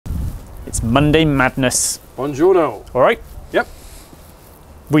It's Monday Madness. Buongiorno. All right? Yep.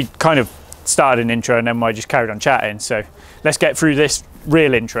 We kind of started an intro and then I just carried on chatting. So let's get through this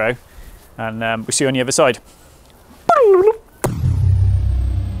real intro and we'll see you on the other side.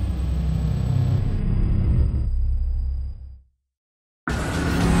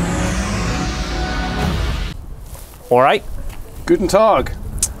 All right. Guten Tag.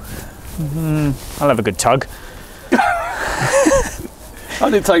 I'll have a good tug. That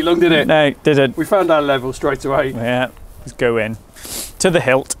didn't take long, did it? No, it didn't. We found our level straight away. Yeah, let's go in to the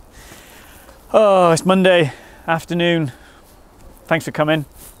hilt. Oh, it's Monday afternoon. Thanks for coming.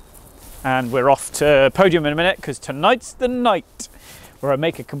 And we're off to podium in a minute because tonight's the night where I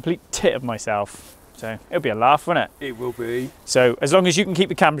make a complete tit of myself. So it'll be a laugh, won't it? It will be. So as long as you can keep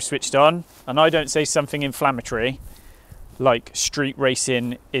the camera switched on and I don't say something inflammatory like street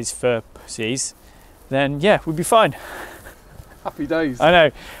racing is for pussies, then yeah, we'll be fine. Happy days. I know.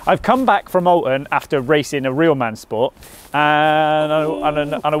 I've come back from Alton after racing a real man sport and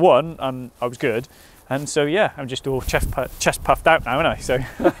I won and I was good. And so yeah, I'm just all chest puffed out now, aren't I? So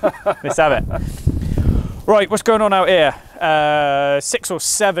let's have it. Right, what's going on out here? 6 or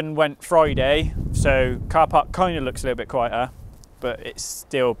 7 went Friday, so car park kind of looks a little bit quieter, but it's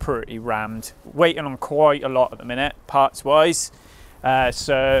still pretty rammed. Waiting on quite a lot at the minute, parts wise.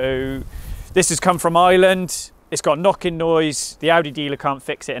 So this has come from Ireland. It's got knocking noise. The Audi dealer can't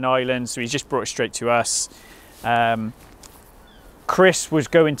fix it in Ireland, so he's just brought it straight to us. Chris was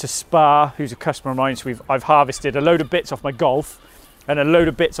going to Spa, who's a customer of mine, so I've harvested a load of bits off my Golf and a load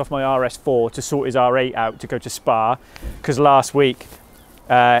of bits off my RS4 to sort his R8 out to go to Spa, because last week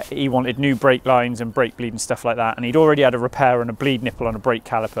he wanted new brake lines and brake bleed and stuff like that, and he'd already had a repair and a bleed nipple on a brake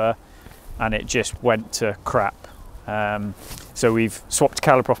caliper and it just went to crap. So we've swapped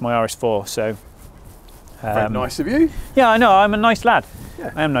caliper off my RS4. So very nice of you. Yeah, I know, I'm a nice lad.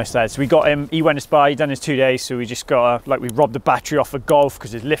 Yeah. I am a nice lad. So we got him, he went to Spa, he'd done his 2 days, so we just got, we robbed the battery off a Golf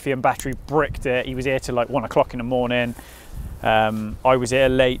because his lithium battery bricked it. He was here till like 1 o'clock in the morning. I was here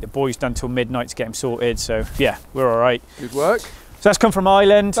late, the boys done till midnight to get him sorted, so yeah, we're all right. Good work. So that's come from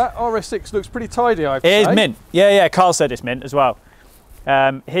Ireland. That RS6 looks pretty tidy, I have to say. It is mint. Yeah, Carl said it's mint as well.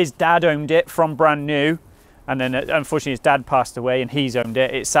 His dad owned it from brand new, and then unfortunately his dad passed away and he's owned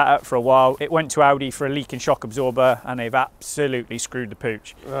it. It sat up for a while. It went to Audi for a leak and shock absorber and they've absolutely screwed the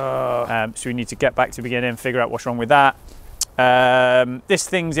pooch. So we need to get back to the beginning and figure out what's wrong with that. This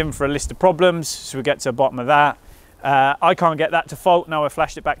thing's in for a list of problems, so we get to the bottom of that. I can't get that to fault, now I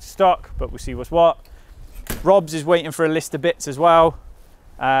flashed it back to stock, but we'll see what's what. Rob's is waiting for a list of bits as well,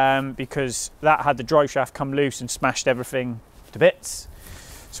 because that had the drive shaft come loose and smashed everything to bits.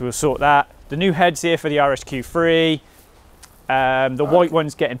 So we'll sort that. The new head's here for the RSQ3. The white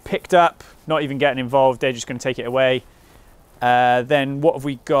one's getting picked up, not even getting involved, they're just going to take it away. Then what have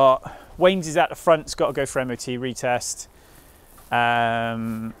we got? Wayne's is at the front, it's got to go for MOT retest.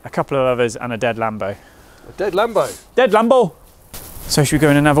 A couple of others and a dead Lambo. A dead Lambo. Dead Lambo. So should we go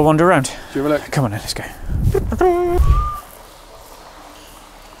in and have a wander around? Should we have a look? Come on then, let's go.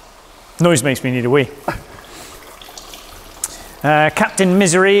 Noise makes me need a wee. Captain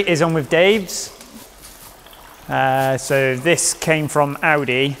Misery is on with Dave's. So this came from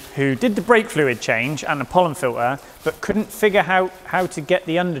Audi, who did the brake fluid change and the pollen filter, but couldn't figure out how to get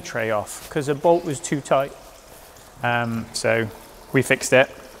the under tray off because the bolt was too tight. So we fixed it.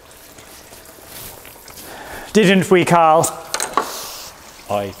 Didn't we, Carl?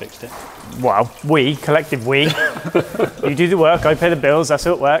 I fixed it. Well, we, collective we. You do the work, I pay the bills, that's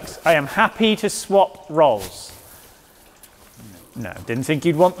how it works. I am happy to swap roles. No, didn't think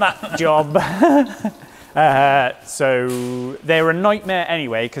you'd want that job. So they're a nightmare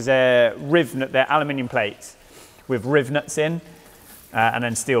anyway because they're aluminium plates with riv nuts in and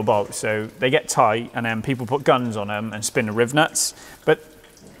then steel bolts. So they get tight and then people put guns on them and spin the riv nuts. But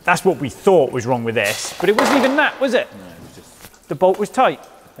that's what we thought was wrong with this. But it wasn't even that, was it? No, it was just... The bolt was tight.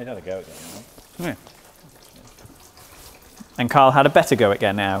 They'd had a go at that now. Yeah. And Carl had a better go at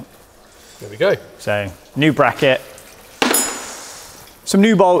getting it out. There we go. So new bracket. Some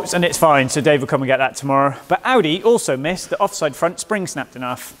new bolts and it's fine, so Dave will come and get that tomorrow. But Audi also missed the offside front spring snapped in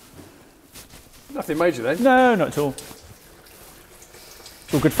half. Nothing major then? No, not at all.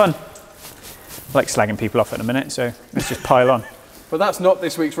 It's all good fun. I like slagging people off at a minute, so let's just pile on. But that's not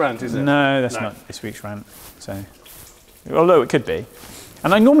this week's rant, is it? No, that's not this week's rant. So, although it could be.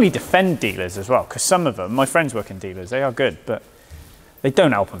 And I normally defend dealers as well, because some of them, my friends work in dealers, they are good, but they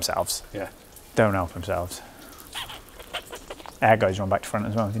don't help themselves. Yeah. Don't help themselves. Air guys run back to front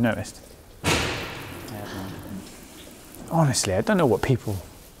as well, have you noticed? Honestly, I don't know what people...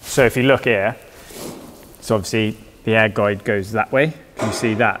 So if you look here, so obviously the air guide goes that way, You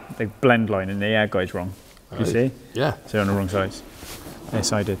see that? The blend line in the air guide's wrong. You see? Yeah. So on the wrong sides.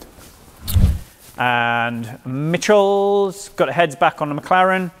 Yes, I did. And Mitchell's got the heads back on the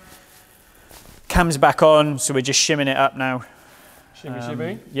McLaren. Cam's back on, so we're just shimming it up now. Shimmy,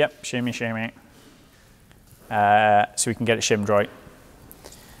 shimmy? Yep, shimmy, shimmy. So we can get it shimmed right.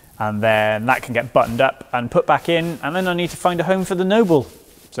 And then that can get buttoned up and put back in, and then I need to find a home for the Noble.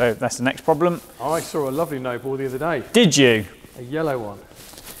 So that's the next problem. I saw a lovely Noble the other day. Did you? A yellow one.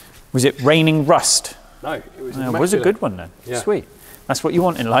 Was it raining rust? No, it was It was a good one then. Yeah. Sweet. That's what you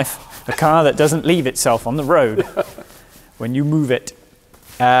want in life. A car that doesn't leave itself on the road when you move it.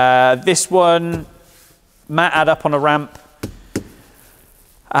 This one, Matt had up on a ramp,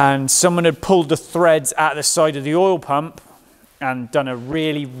 and someone had pulled the threads out the side of the oil pump and done a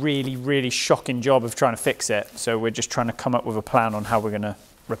really, really, really shocking job of trying to fix it. So we're just trying to come up with a plan on how we're going to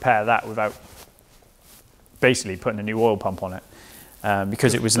repair that without basically putting a new oil pump on it,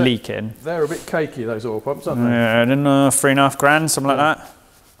 because it was leaking. They're a bit cakey, those oil pumps, aren't they? I don't know, 3.5 grand, something like that.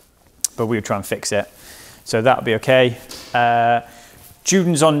 But we would try and fix it. So that'll be okay.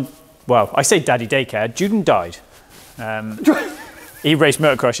 Juden's on, well, I say daddy daycare. Juden died. He raced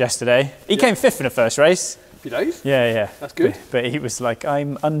motocross yesterday. He came 5th in the first race. A few days? Yeah. That's good. But he was like,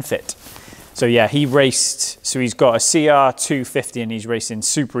 I'm unfit. So yeah, he raced, so he's got a CR 250 and he's racing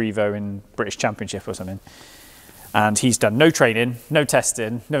Super Evo in British Championship or something. And he's done no training, no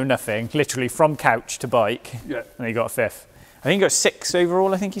testing, no nothing, literally from couch to bike. Yeah. And he got a 5th. I think he got 6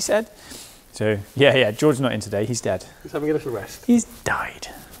 overall, I think he said. So yeah, George's not in today, he's dead. He's having a little rest. He's died.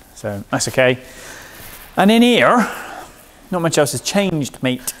 So that's okay. And in here, not much else has changed,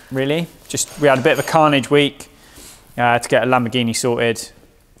 mate, really. Just, we had a bit of a carnage week to get a Lamborghini sorted.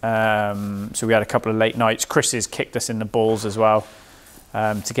 So we had a couple of late nights. Chris has kicked us in the balls as well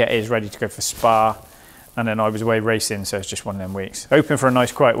to get his ready to go for Spa. And then I was away racing, so it's just one of them weeks. Hoping for a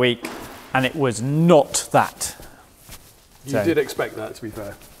nice quiet week, and it was not that. You did expect that, to be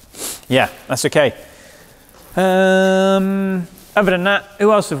fair. Yeah, that's okay. Other than that,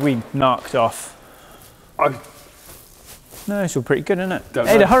 who else have we knocked off? No, it's all pretty good, isn't it?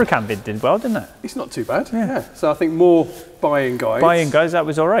 Hey, the Huracan vid did well, didn't it? It's not too bad. Yeah. So I think more buy-in guides. Buy-in guys, that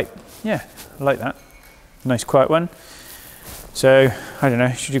was all right. Yeah, I like that. Nice quiet one. So, I don't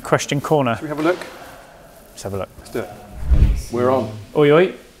know, should we do question corner? Should we have a look? Let's have a look. Let's do it. We're on. Oi,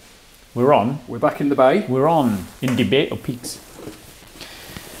 oi. We're on. We're back in the bay. We're on in Bay of Peaks.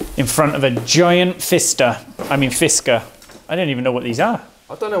 In front of a giant Fisker. I don't even know what these are.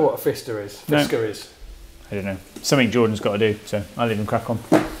 I don't know what a Fisker is. Fisker is. I don't know. Something Jordan's got to do, so I'll leave him crack on.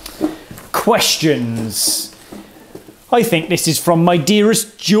 Questions. I think this is from my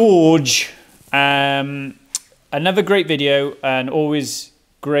dearest George. Another great video and always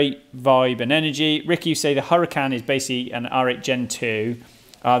great vibe and energy. Ricky, you say the Huracan is basically an R8 Gen 2.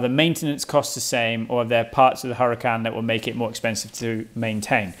 Are the maintenance costs the same, or are there parts of the Huracan that will make it more expensive to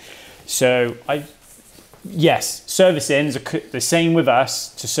maintain? So, yes, servicing is the same with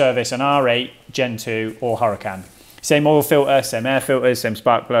us to service an R8 Gen 2 or Huracan. Same oil filter, same air filters, same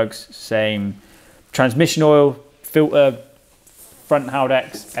spark plugs, same transmission oil, filter, front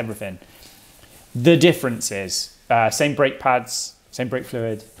Haldex, everything. The difference is, same brake pads, same brake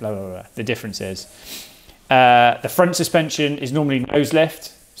fluid, blah, blah, blah. The difference is, the front suspension is normally nose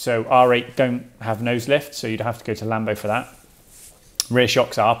lift, so R8 don't have nose lift, so you'd have to go to Lambo for that. Rear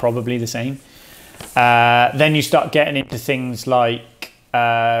shocks are probably the same. Then you start getting into things like,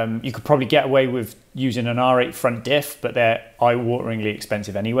 you could probably get away with using an R8 front diff, but they're eye-wateringly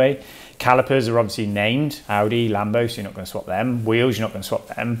expensive anyway. Calipers are obviously named, Audi, Lambo, so you're not going to swap them. Wheels, you're not going to swap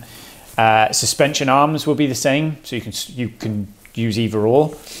them. Suspension arms will be the same, so you can use either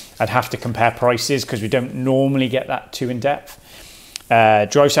or. I'd have to compare prices because we don't normally get that too in depth.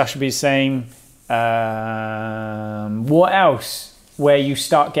 Drive shaft should be the same. What else? Where you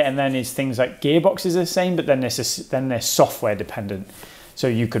start getting then is things like gearboxes are the same, but then they're software dependent. So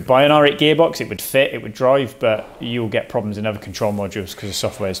you could buy an R8 gearbox, it would fit, it would drive, but you'll get problems in other control modules because the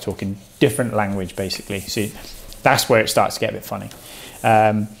software is talking different language basically. So that's where it starts to get a bit funny.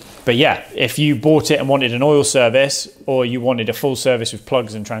 But yeah, if you bought it and wanted an oil service, or you wanted a full service with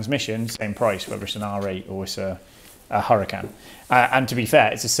plugs and transmission, same price, whether it's an R8 or it's a Huracan. And to be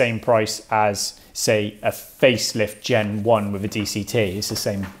fair, it's the same price as, say, a facelift Gen 1 with a DCT. It's the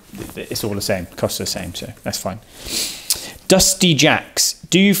same, it's all the same, costs the same, so that's fine. Dusty Jacks,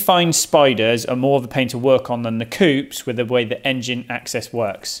 do you find Spiders are more of a pain to work on than the coupes with the way the engine access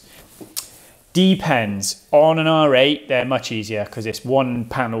works? Depends. On an R8, they're much easier because it's one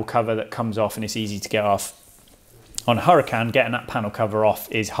panel cover that comes off and it's easy to get off. On a Huracan, getting that panel cover off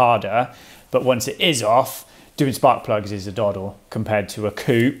is harder, but once it is off, doing spark plugs is a doddle compared to a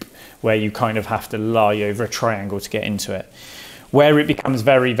coupe where you kind of have to lie over a triangle to get into it. Where it becomes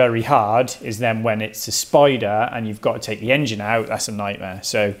very, very hard is then when it's a Spider and you've got to take the engine out. That's a nightmare.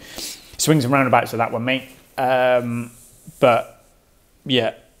 So swings and roundabouts with that one, mate. But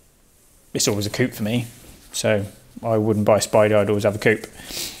yeah, it's always a coupe for me. So I wouldn't buy a Spider, I'd always have a coupe.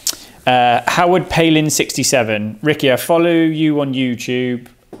 Howard Palin 67. Ricky, I follow you on YouTube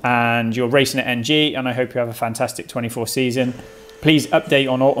and you're racing at NG and I hope you have a fantastic 24 season. Please update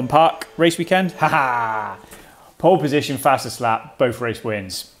on Alton Park race weekend. Haha. Pole position, fastest lap, both race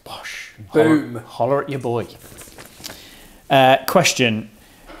wins. Bosh. Boom. Holler at your boy. Question.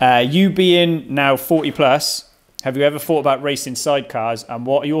 You being now 40 plus, have you ever thought about racing sidecars and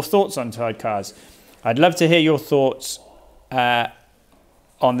what are your thoughts on sidecars? I'd love to hear your thoughts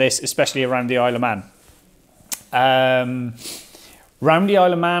on this, especially around the Isle of Man. Around the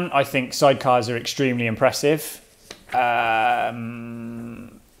Isle of Man, I think sidecars are extremely impressive.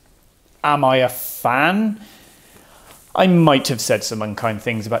 Am I a fan? I might have said some unkind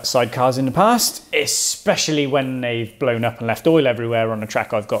things about sidecars in the past, especially when they've blown up and left oil everywhere on a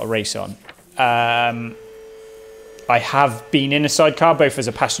track I've got to race on. I have been in a sidecar, both as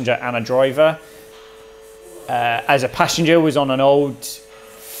a passenger and a driver. As a passenger, was on an old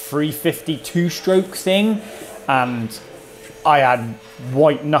 350 two-stroke thing, and I had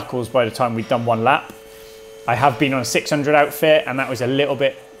white knuckles by the time we'd done one lap. I have been on a 600 outfit, and that was a little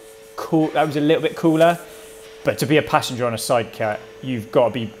bit cool. That was a little bit cooler. But to be a passenger on a sidecar, you've got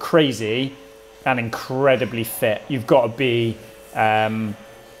to be crazy and incredibly fit. You've got to be at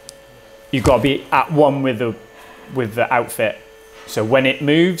one with the outfit. So when it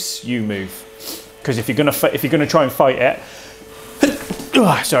moves, you move. Because if you're gonna try and fight it,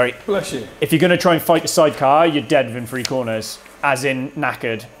 sorry. Bless you. If you're gonna try and fight the sidecar, you're dead within 3 corners, as in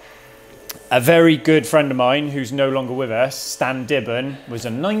knackered. A very good friend of mine who's no longer with us, Stan Dibben, was a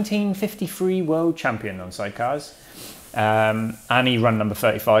 1953 world champion on sidecars. And he ran number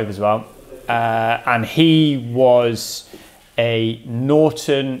 35 as well. And he was a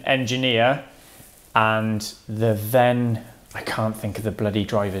Norton engineer and the then, I can't think of the bloody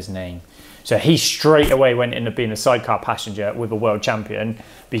driver's name. So he straight away went into being a sidecar passenger with a world champion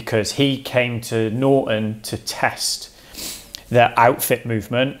because he came to Norton to test the outfit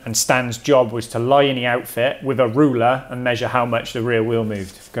movement, and Stan's job was to lie in the outfit with a ruler and measure how much the rear wheel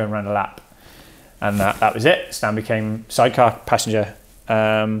moved going around a lap. And that was it. Stan became sidecar passenger.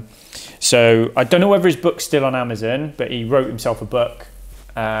 So I don't know whether his book's still on Amazon, but he wrote himself a book.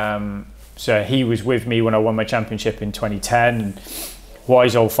 So he was with me when I won my championship in 2010. And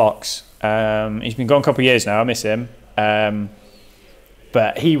wise old fox. He's been gone a couple of years now. I miss him.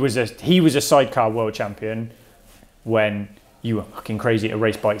 But he was a sidecar world champion when you were fucking crazy to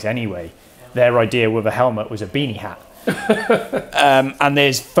race bikes anyway. Their idea with a helmet was a beanie hat. And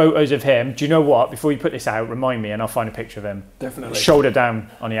there's photos of him. Do you know what? Before you put this out, remind me and I'll find a picture of him. Definitely. Shoulder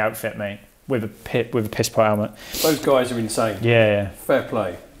down on the outfit, mate, with a piss pot helmet. Those guys are insane. Yeah. Fair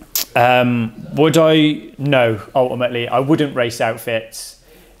play. Would I? No, ultimately. I wouldn't race outfits.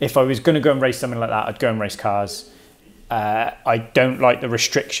 If I was going to go and race something like that, I'd go and race cars. I don't like the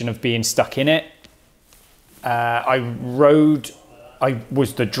restriction of being stuck in it. I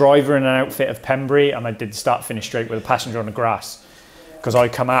was the driver in an outfit of Pembrey and I did start finish straight with a passenger on the grass because I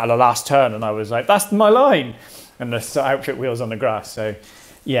come out of the last turn and I was like, that's my line. And the outfit wheels on the grass. So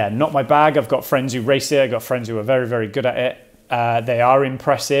yeah, not my bag. I've got friends who race it. I've got friends who are very, very good at it. They are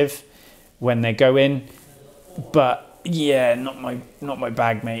impressive when they go in, but yeah, not my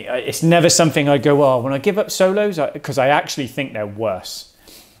bag, mate. It's never something I go, oh, when I give up solos, because I actually think they're worse.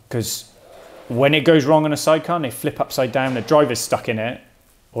 Because when it goes wrong on a sidecar and they flip upside down, the driver's stuck in it,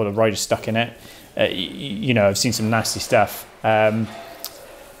 or the rider's stuck in it. You know, I've seen some nasty stuff. Yeah,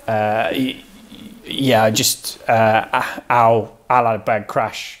 Al had a bad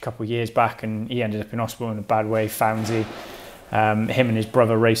crash a couple of years back and he ended up in hospital in a bad way, Fownsy. Him and his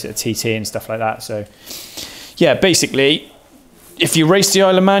brother race at a TT and stuff like that. So yeah, basically, if you race the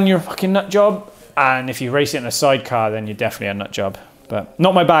Isle of Man, you're a fucking nut job. And if you race it in a sidecar, then you're definitely a nut job. But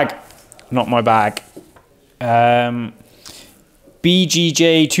not my bag. Not my bag.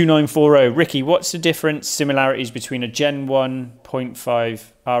 BGJ2940. Ricky, what's the difference, similarities between a Gen 1.5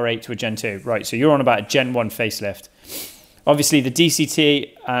 R8 to a Gen 2? Right, so you're on about a Gen 1 facelift. Obviously, the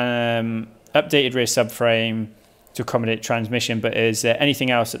DCT updated rear subframe to accommodate transmission, but is there anything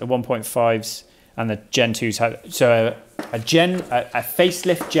else that the 1.5s and the Gen 2s have? So a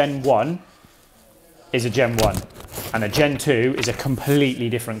facelift Gen 1 is a Gen 1 and a Gen 2 is a completely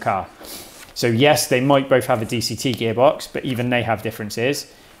different car. So yes, they might both have a DCT gearbox, but even they have differences.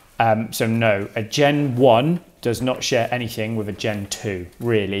 So no, a Gen 1 does not share anything with a Gen 2,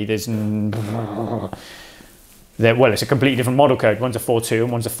 really. Well, it's a completely different model code. One's a 4.2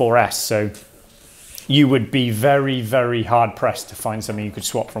 and one's a 4S. So you would be very, very hard pressed to find something you could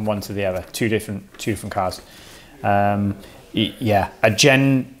swap from one to the other. Two different cars. Yeah, a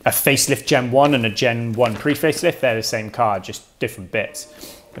facelift Gen 1 and a Gen 1 pre-facelift, they're the same car, just different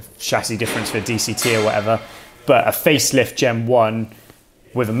bits. A chassis difference for DCT or whatever. But a facelift Gen 1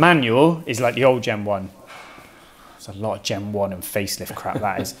 with a manual is like the old Gen 1. There's a lot of Gen 1 and facelift crap,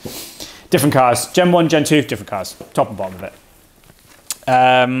 that is. Different cars. Gen 1, Gen 2, different cars. Top and bottom of it.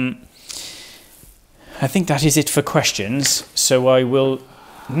 I think that is it for questions. So I will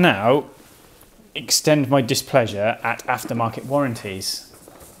now extend my displeasure at aftermarket warranties.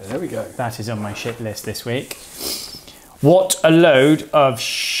 There we go. That is on my shit list this week. What a load of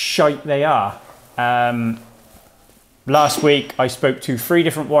shite they are. Last week I spoke to 3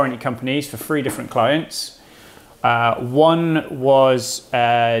 different warranty companies for 3 different clients. One was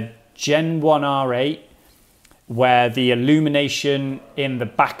Gen 1 R8, where the illumination in the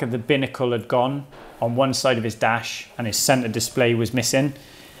back of the binnacle had gone on one side of his dash and his center display was missing.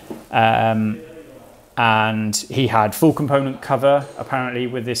 And he had full component cover apparently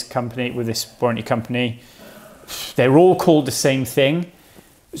with this warranty company. They're all called the same thing.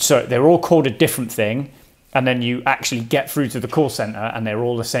 So they're all called a different thing. And then you actually get through to the call center and they're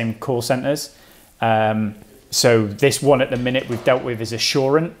all the same call centers. So this one at the minute we've dealt with is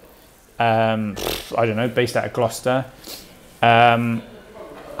Assurant. I don't know, based out of Gloucester. And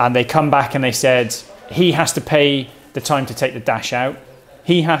they come back and they said, he has to pay the time to take the dash out.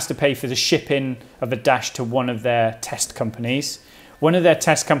 He has to pay for the shipping of the dash to one of their test companies. One of their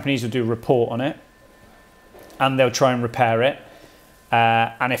test companies will do a report on it and they'll try and repair it.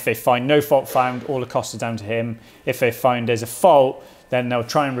 And if they find no fault found, all the costs are down to him. If they find there's a fault, then they'll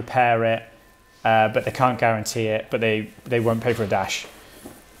try and repair it, but they can't guarantee it, but they won't pay for a dash.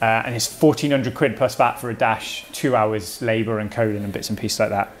 And it's 1,400 quid plus VAT for a dash, 2 hours labour and coding and bits and pieces like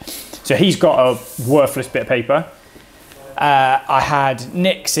that. So he's got a worthless bit of paper. I had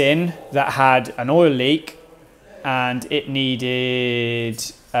nicks in that had an oil leak and it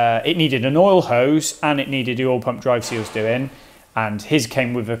needed an oil hose and it needed the oil pump drive seals doing. And his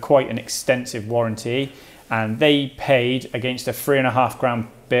came with quite an extensive warranty and they paid against a £3.5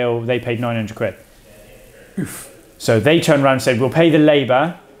 bill, they paid 900 quid. Oof. So they turned around and said, we'll pay the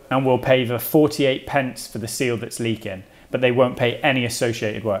labour and we'll pay the 48 pence for the seal that's leaking, but they won't pay any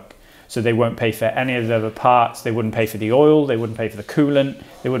associated work. So they won't pay for any of the other parts, they wouldn't pay for the oil, they wouldn't pay for the coolant,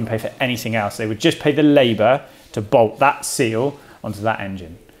 they wouldn't pay for anything else. They would just pay the labour to bolt that seal onto that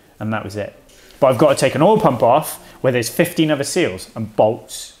engine. And that was it. But I've got to take an oil pump off where there's 15 other seals and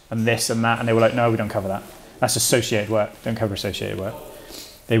bolts and this and that. And they were like, no, we don't cover that. That's associated work. Don't cover associated work.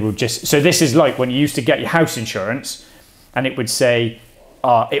 They will just, so this is like when you used to get your house insurance and it would say,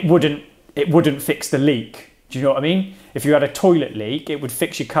 it wouldn't fix the leak. Do you know what I mean? If you had a toilet leak, it would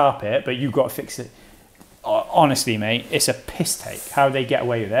fix your carpet, but you've got to fix it. Honestly, mate, it's a piss take how they get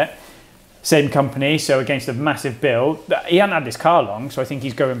away with it. Same company, so against a massive bill. He hadn't had this car long, so I think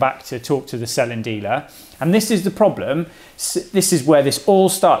he's going back to talk to the selling dealer. And this is the problem. This is where this all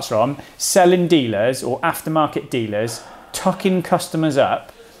starts from. Selling dealers or aftermarket dealers tucking customers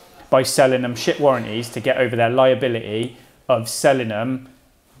up by selling them shit warranties to get over their liability of selling them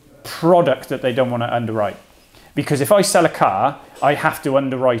product that they don't want to underwrite. Because if I sell a car, I have to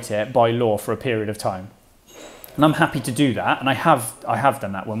underwrite it by law for a period of time. And I'm happy to do that, and I have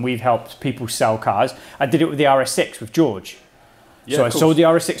done that when we've helped people sell cars. I did it with the RS6 with George. Yeah, so I sold the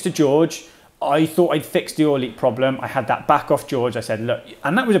RS6 to George. I thought I'd fixed the oil leak problem. I had that back off George. I said, look,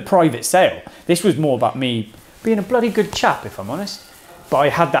 and that was a private sale. This was more about me being a bloody good chap, if I'm honest. But I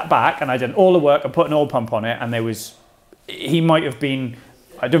had that back, and I did all the work. I put an oil pump on it, and he might have been,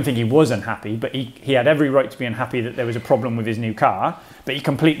 I don't think he was unhappy, but he had every right to be unhappy that there was a problem with his new car. But he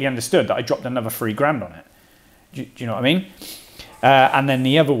completely understood that I dropped another £3,000 on it. Do you know what I mean? And then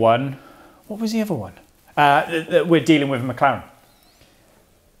the other one, what was the other one? We're dealing with McLaren.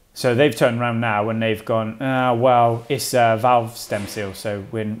 So they've turned around now and they've gone, well, it's a valve stem seal, so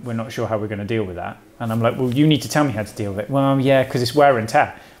we're not sure how we're going to deal with that. And I'm like, well, you need to tell me how to deal with it. Well, yeah, because it's wear and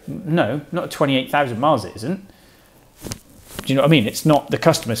tear. No, not 28,000 miles it isn't. Do you know what I mean? It's not the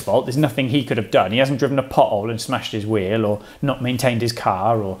customer's fault. There's nothing he could have done. He hasn't driven a pothole and smashed his wheel or not maintained his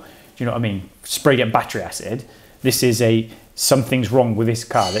car or, do you know what I mean, sprayed it in battery acid. This is something's wrong with this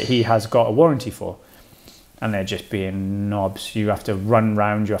car that he has got a warranty for. And they're just being knobs. You have to run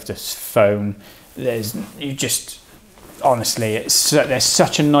round, you have to phone. Honestly, they're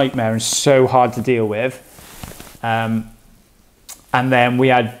such a nightmare and so hard to deal with. And then we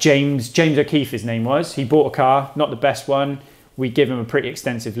had James O'Keefe, his name was. He bought a car, not the best one. We give him a pretty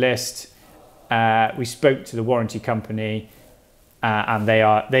extensive list. We spoke to the warranty company, and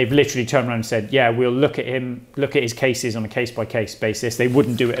they've literally turned around and said, yeah, we'll look at his cases on a case-by-case basis. They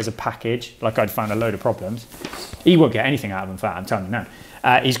wouldn't do it as a package, like I'd found a load of problems. He won't get anything out of them for that, I'm telling you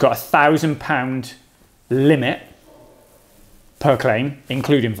now. He's got £1,000 limit per claim,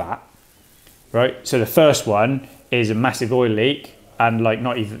 including VAT, right? So the first one is a massive oil leak, and like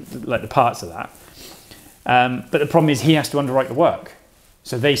not even like the parts of that. But the problem is he has to underwrite the work.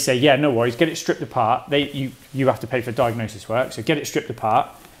 So they say, yeah, no worries, get it stripped apart. You have to pay for diagnosis work, so get it stripped apart,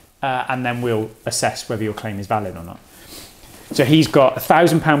 and then we'll assess whether your claim is valid or not. So he's got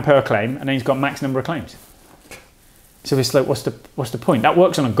 £1,000 per claim, and then he's got max number of claims. So it's like, what's the point? That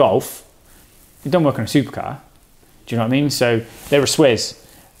works on a Golf. It don't work on a supercar. Do you know what I mean? So they're a Swizz.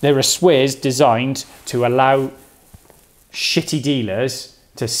 They're a Swizz designed to allow shitty dealers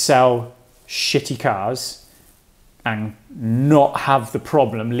to sell shitty cars and not have the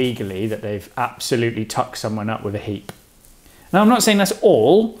problem legally that they've absolutely tucked someone up with a heap. Now, I'm not saying that's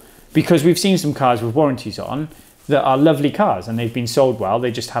all, because we've seen some cars with warranties on that are lovely cars and they've been sold well,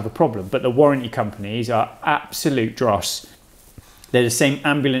 they just have a problem. But the warranty companies are absolute dross. They're the same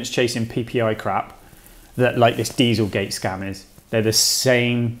ambulance chasing PPI crap that like this Dieselgate scam is. They're the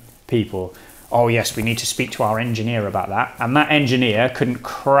same people. Oh yes, we need to speak to our engineer about that. And that engineer couldn't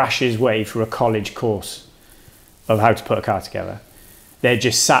crash his way through a college course of how to put a car together. They're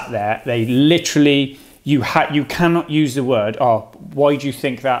just sat there. They literally, you cannot use the word, oh, why do you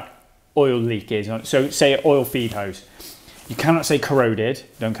think that oil leak is? So say oil feed hose. You cannot say corroded,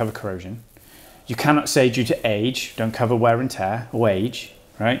 don't cover corrosion. You cannot say due to age, don't cover wear and tear or age,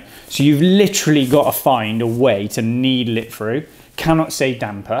 right? So you've literally got to find a way to needle it through. Cannot say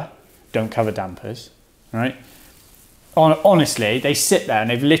damper, don't cover dampers, right? Honestly, they sit there and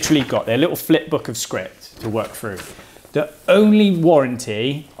they've literally got their little flip book of script to work through. The only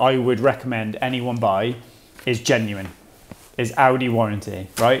warranty I would recommend anyone buy is genuine, is Audi warranty,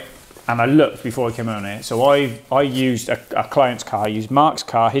 right? And I looked before I came on it. So I used a client's car, I used Mark's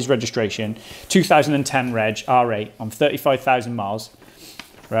car, his registration, 2010 reg, R8 on 35,000 miles,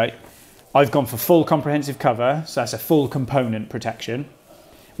 right? I've gone for full comprehensive cover, so that's a full component protection,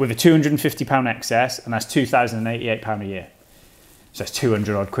 with a £250 excess, and that's £2,088 a year. So that's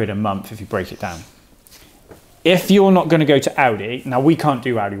 200 odd quid a month if you break it down. If you're not going to go to Audi, now we can't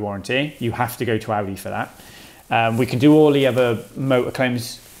do Audi warranty, you have to go to Audi for that. We can do all the other motor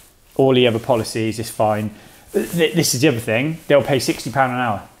claims, all the other policies, it's fine. This is the other thing, they'll pay £60 an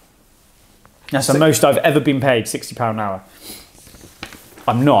hour. That's the most I've ever been paid, £60 an hour.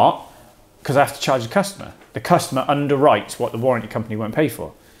 I'm not, because I have to charge the customer. The customer underwrites what the warranty company won't pay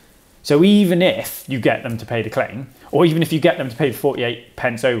for. So even if you get them to pay the claim, or even if you get them to pay the 48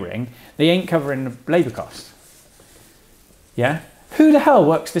 pence O-ring, they ain't covering the labour cost. Yeah? Who the hell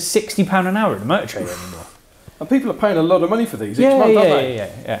works for £60 an hour in a motor trade anymore? And people are paying a lot of money for these each month, aren't they?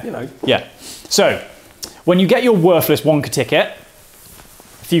 Yeah. You know. Yeah. So, when you get your worthless Wonka ticket,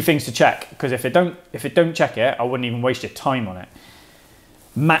 a few things to check, because if it don't check it, I wouldn't even waste your time on it.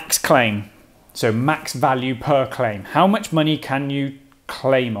 Max claim. So max value per claim. How much money can you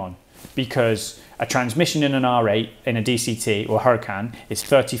claim on? Because a transmission in an R8 in a DCT or Huracan is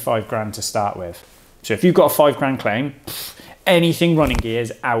 35 grand to start with. So if you've got a 5 grand claim, anything running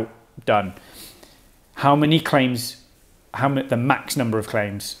gears out, done. How many claims, the max number of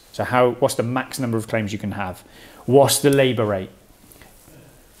claims? So what's the max number of claims you can have? What's the labour rate?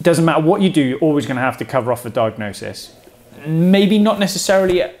 It doesn't matter what you do, you're always going to have to cover off the diagnosis. Maybe not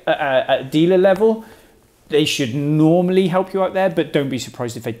necessarily at dealer level. They should normally help you out there, but don't be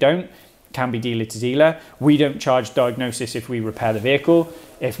surprised if they don't. Can be dealer to dealer. We don't charge diagnosis if we repair the vehicle.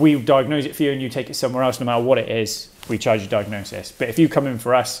 If we diagnose it for you and you take it somewhere else, no matter what it is, we charge you diagnosis. But if you come in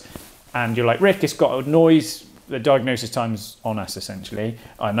for us and you're like, Rick, it's got a noise, the diagnosis time's on us essentially.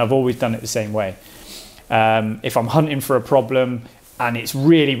 And I've always done it the same way. If I'm hunting for a problem and it's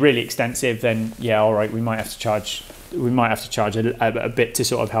really, really extensive, then yeah, all right, we might have to charge a bit to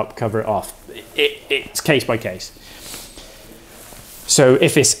sort of help cover it off. It's case by case. So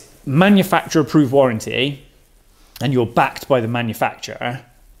if it's manufacturer approved warranty and you're backed by the manufacturer,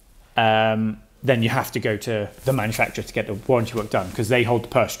 then you have to go to the manufacturer to get the warranty work done because they hold the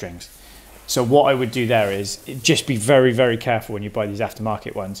purse strings. So what I would do there is just be very, very careful when you buy these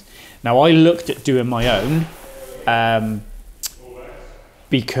aftermarket ones. Now I looked at doing my own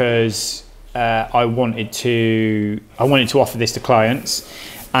because I wanted to offer this to clients,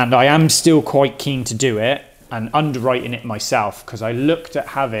 and I am still quite keen to do it, and underwriting it myself, because I looked at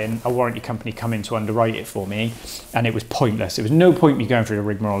having a warranty company come in to underwrite it for me, and it was pointless. There was no point me going through the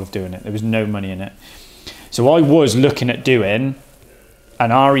rigmarole of doing it. There was no money in it. So I was looking at doing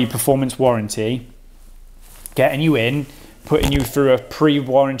an RE performance warranty, getting you in, putting you through a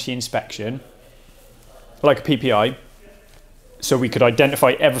pre-warranty inspection, like a PPI, so we could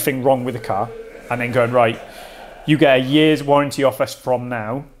identify everything wrong with the car, and then going, right, you get a year's warranty off us from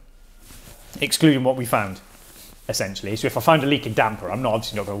now, excluding what we found, essentially. So if I find a leaking damper, I'm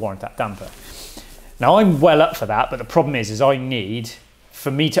obviously not going to warrant that damper. Now, I'm well up for that, but the problem is I need,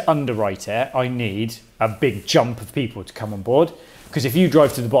 for me to underwrite it, I need a big jump of people to come on board. Because if you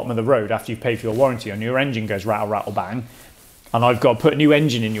drive to the bottom of the road after you've paid for your warranty and your engine goes rattle, rattle, bang, and I've got to put a new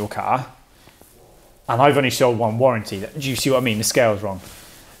engine in your car, and I've only sold one warranty, do you see what I mean? The scale's wrong.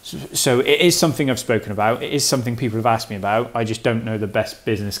 So it is something I've spoken about. It is something people have asked me about. I just don't know the best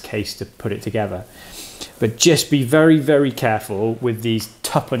business case to put it together. But just be very, very careful with these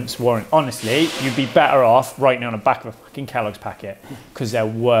tuppence warrant. Honestly, you'd be better off writing on the back of a fucking Kellogg's packet, because they're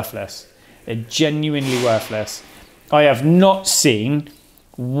worthless. They're genuinely worthless. I have not seen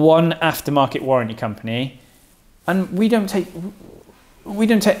one aftermarket warranty company, and we don't take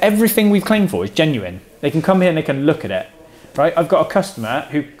everything we've claimed for is genuine. They can come here and they can look at it, right? I've got a customer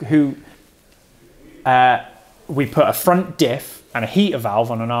who we put a front diff and a heater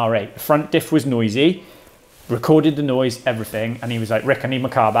valve on an R8. The front diff was noisy, recorded the noise, everything, and he was like, Rick, I need my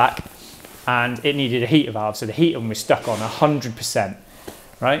car back, and it needed a heater valve, so the heater was stuck on 100%,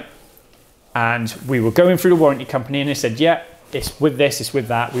 right? And we were going through the warranty company and they said, yeah, it's with this, it's with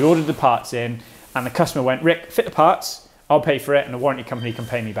that. We ordered the parts in and the customer went, Rick, fit the parts, I'll pay for it and the warranty company can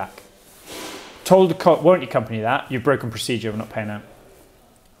pay me back. Told the warranty company that, you've broken procedure, we're not paying out.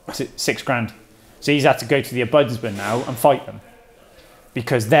 £6 grand. So he's had to go to the ombudsman now and fight them.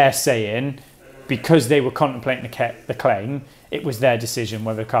 Because they're saying, because they were contemplating the claim, it was their decision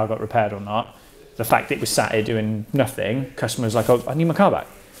whether the car got repaired or not. The fact that it was sat here doing nothing, customer's like, oh, I need my car back.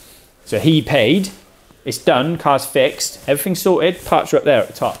 So he paid, it's done, car's fixed, everything's sorted, parts are up there at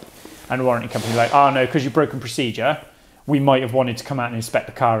the top. And the warranty company like, oh no, because you've broken procedure, we might have wanted to come out and inspect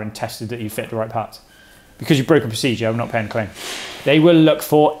the car and tested that you fit the right parts. Because you've broken procedure, I'm not paying the claim. They will look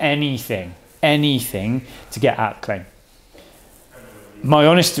for anything to get out of the claim. My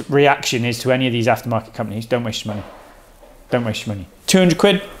honest reaction is to any of these aftermarket companies, don't waste your money. Don't waste your money. 200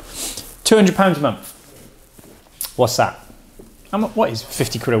 quid, £200 a month. What's that? What is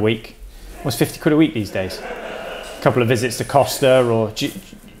 50 quid a week? What's 50 quid a week these days? A couple of visits to Costa, or do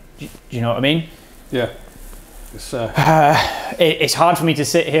you know what I mean? Yeah. It's hard for me to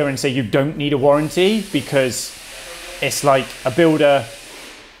sit here and say you don't need a warranty, because it's like a builder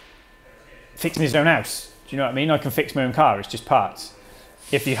fixing his own house. Do you know what I mean? I can fix my own car, it's just parts.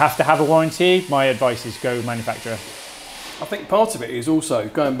 If you have to have a warranty, my advice is go manufacturer. I think part of it is also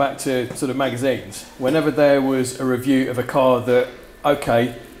going back to sort of magazines. Whenever there was a review of a car that,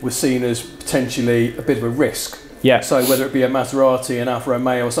 okay, was seen as potentially a bit of a risk. Yeah. So whether it be a Maserati, an Alfa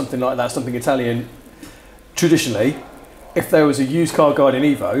Romeo, or something like that, something Italian, traditionally, if there was a used car guide in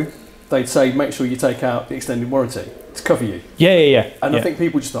Evo, they'd say make sure you take out the extended warranty to cover you. Yeah. And I think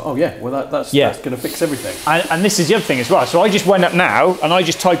people just thought, oh yeah, well that's going to fix everything. And this is the other thing as well. So I just went up now and I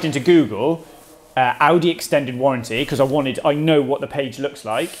just typed into Google Audi extended warranty, because I know what the page looks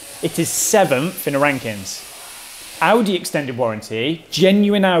like. It is 7th in the rankings. Audi extended warranty,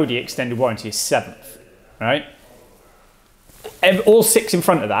 genuine Audi extended warranty is 7th, right? All 6 in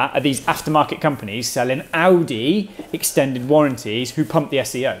front of that are these aftermarket companies selling Audi extended warranties who pump the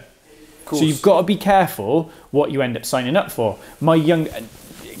SEO. So you've got to be careful what you end up signing up for.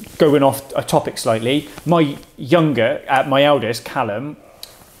 Going off a topic slightly, my eldest, Callum,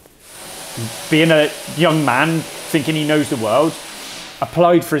 being a young man, thinking he knows the world,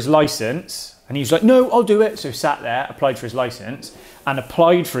 applied for his license, and he was like, no, I'll do it. So sat there, applied for his license,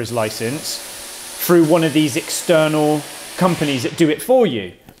 through one of these external companies that do it for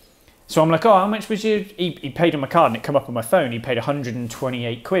you. So I'm like, oh, how much was you? He paid on my card and it come up on my phone. He paid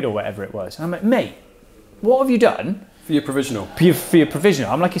 128 quid or whatever it was. And I'm like, mate, what have you done? For your provisional. For your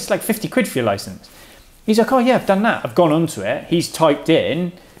provisional. I'm like, it's like 50 quid for your license. He's like, oh yeah, I've done that. I've gone onto it. He's typed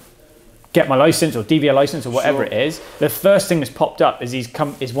in, get my license or DVA license or whatever it is. The first thing that's popped up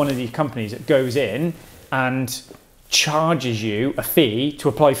is one of these companies that goes in and charges you a fee to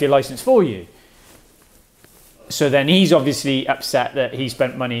apply for your license for you. So then he's obviously upset that he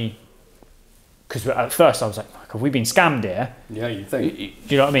spent money, because at first I was like, have we been scammed here? Yeah, you think. Do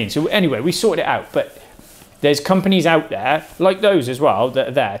you know what I mean? So anyway, we sorted it out. But there's companies out there, like those as well, that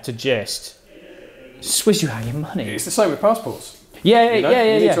are there to just swizz you out your money. It's the same with passports. Yeah, You know? yeah,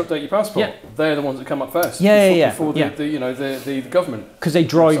 You need yeah. to update your passport. Yeah. They're the ones that come up first. Yeah, before the government. Because they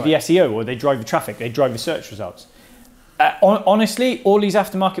drive website. the SEO, or they drive the traffic, they drive the search results. Honestly, all these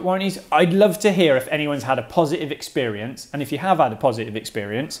aftermarket warranties, I'd love to hear if anyone's had a positive experience. And if you have had a positive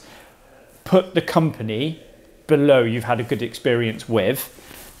experience, put the company below you've had a good experience with.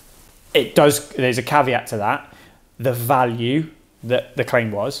 There's a caveat to that, the value that the claim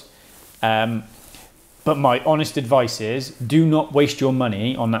was. But my honest advice is, do not waste your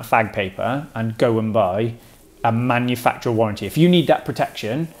money on that fag paper and go and buy a manufacturer warranty. If you need that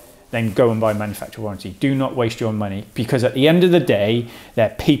protection, then go and buy a manufacturer warranty. Do not waste your money, because at the end of the day,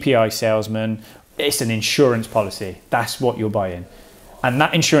 they're PPI salesmen. It's an insurance policy. That's what you're buying. And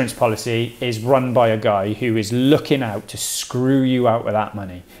that insurance policy is run by a guy who is looking out to screw you out with that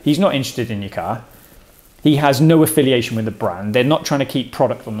money. He's not interested in your car. He has no affiliation with the brand. They're not trying to keep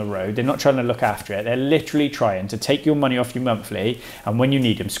product on the road. They're not trying to look after it. They're literally trying to take your money off you monthly, and when you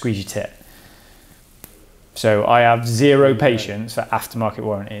need them, squeeze your tit. So I have zero patience for aftermarket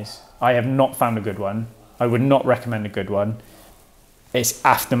warranties. I have not found a good one. I would not recommend a good one. It's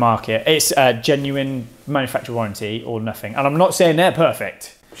aftermarket. It's a genuine manufacturer warranty or nothing. And I'm not saying they're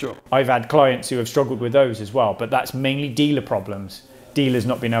perfect. Sure. I've had clients who have struggled with those as well, but that's mainly dealer problems. Dealers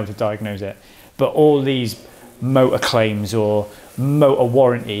not being able to diagnose it. But all these motor claims or motor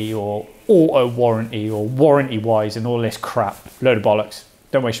warranty or auto warranty or warranty wise and all this crap, load of bollocks.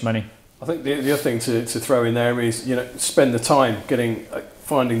 Don't waste your money. I think the other thing to throw in there is, spend the time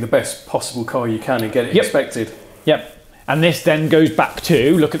finding the best possible car you can and get it inspected. Yep. And this then goes back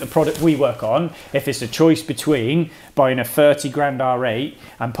to, look at the product we work on. If it's a choice between buying a 30 grand R8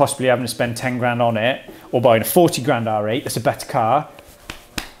 and possibly having to spend 10 grand on it, or buying a 40 grand R8 that's a better car,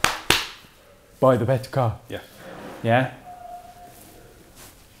 buy the better car. Yeah. Yeah?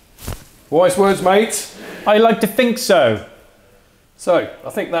 Wise words, mate. I like to think so. So, I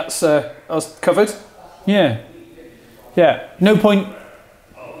think that's us covered. Yeah. Yeah. No point,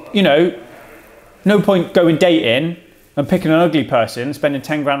 no point going dating and picking an ugly person, spending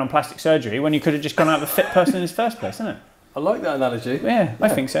 10 grand on plastic surgery when you could have just gone out with a fit person in the first place, isn't it? I like that analogy. Yeah, I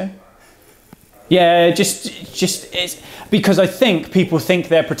think so. Yeah, just it's because I think people think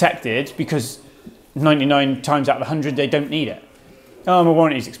they're protected because 99 times out of 100 they don't need it. Oh, my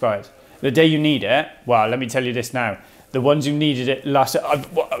warranty's expired. The day you need it, well, let me tell you this now. The ones who needed it last,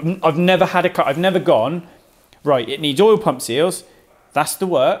 I've never had a car, I've never gone, right, it needs oil pump seals, that's the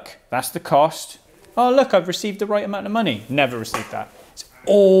work, that's the cost. Oh, look, I've received the right amount of money. Never received that. It's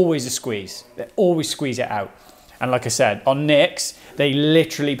always a squeeze. They always squeeze it out. And like I said, on Nick's, they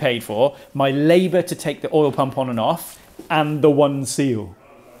literally paid for my labour to take the oil pump on and off and the one seal.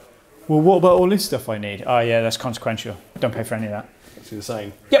 Well, what about all this stuff I need? Oh, yeah, that's consequential. Don't pay for any of that. That's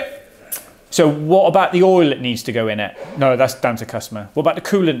insane. Yep. So what about the oil that needs to go in it? No, that's down to customer. What about the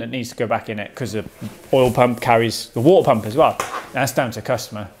coolant that needs to go back in it? Because the oil pump carries the water pump as well. That's down to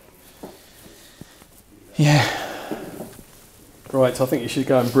customer. Yeah. Right, I think you should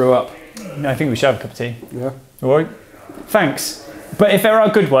go and brew up. I think we should have a cup of tea. Yeah. All right. Thanks. But if there are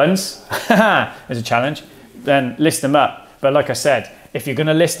good ones, there's a challenge, then list them up. But like I said, if you're going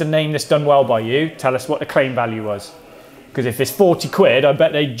to list a name that's done well by you, tell us what the claim value was. Because if it's 40 quid, I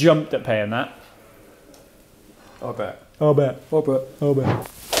bet they jumped at paying that. I bet. I'll bet. I bet. I'll bet.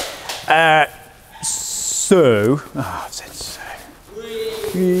 I've said so.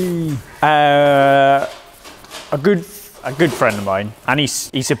 A good friend of mine, and he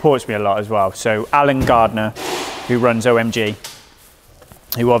supports me a lot as well. So Alan Gardner, who runs OMG,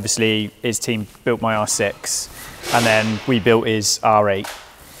 who obviously his team built my R6, and then we built his R8.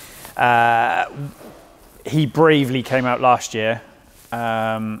 He bravely came out last year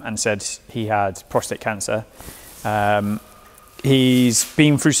and said he had prostate cancer. He's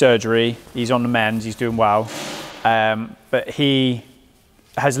been through surgery, he's on the mend, he's doing well, but he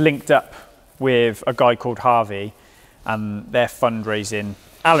has linked up with a guy called Harvey, and they're fundraising.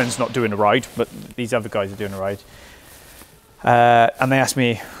 Alan's not doing a ride, but these other guys are doing a ride. And they asked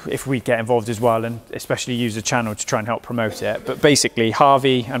me if we'd get involved as well, and especially use the channel to try and help promote it. But basically,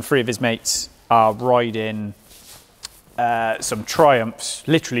 Harvey and 3 of his mates are riding some Triumphs,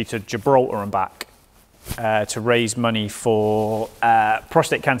 literally to Gibraltar and back, to raise money for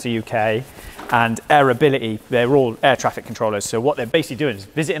Prostate Cancer UK and Airability. They're all air traffic controllers. So what they're basically doing is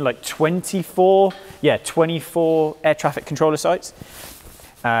visiting like 24 air traffic controller sites.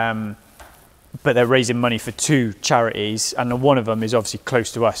 But they're raising money for 2 charities, and one of them is obviously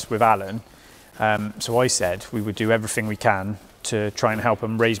close to us with Alan. So I said we would do everything we can to try and help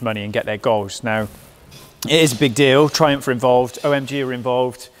them raise money and get their goals. Now, it is a big deal. Triumph are involved, OMG are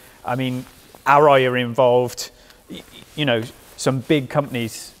involved. I mean, Arai are involved. You know, some big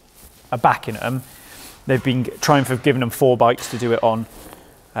companies are backing them. They've been trying for giving them 4 bikes to do it on.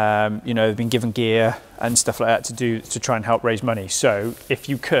 You know, they've been given gear and stuff like that to try and help raise money. So if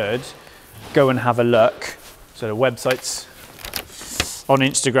you could go and have a look. So the website's on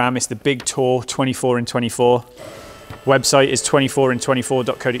Instagram. It's the Big Tour 24 in 24. Website is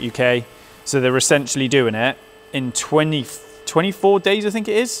 24in24.co.uk. So they're essentially doing it in 24 days, I think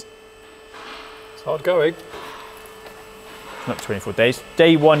it is. It's hard going. Not 24 days.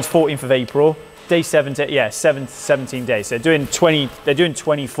 Day 1's 14th of April. Day 7 to, yeah, 17 days. So they're doing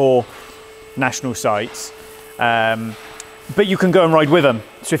 24 national sites. But you can go and ride with them.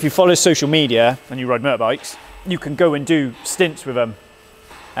 So if you follow social media and you ride motorbikes, you can go and do stints with them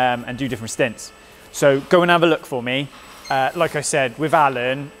and do different stints. So go and have a look for me. Like I said, with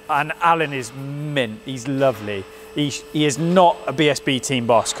Alan, and Alan is mint, he's lovely. He is not a BSB team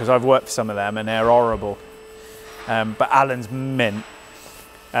boss, because I've worked for some of them and they're horrible. But Alan's mint.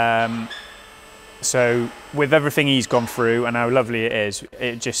 So with everything he's gone through and how lovely it is,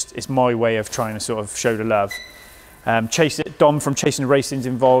 it's my way of trying to sort of show the love. Dom from Chasing the Racing's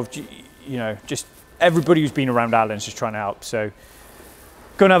involved, you know, just everybody who's been around Alan's just trying to help. So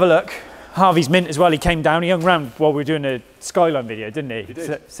go and have a look. Harvey's mint as well. He came down, he hung around while we were doing a Skyline video, didn't he? He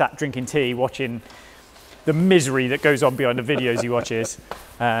did. Sat drinking tea, watching the misery that goes on behind the videos he watches.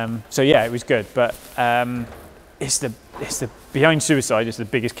 So yeah, it was good. But it's the behind suicide is the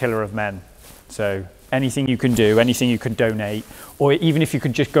biggest killer of men. So anything you can do, anything you can donate, or even if you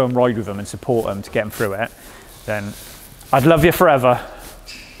could just go and ride with them and support them to get them through it, then I'd love you forever.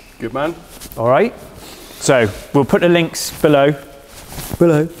 Good man. All right. So we'll put the links below.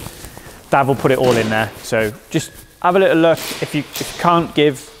 Dav will put it all in there. So just have a little look. If you can't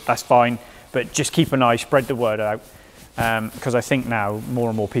give, that's fine. But just keep an eye, spread the word out. Because I think now more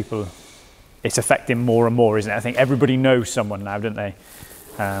and more people, it's affecting more and more, isn't it? I think everybody knows someone now, don't they?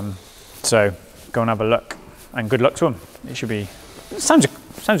 So go and have a look, and good luck to them. It should be. It sounds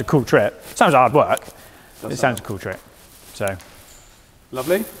a cool trip. Sounds hard work. It sounds a cool trip. So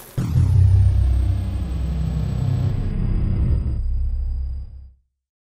lovely.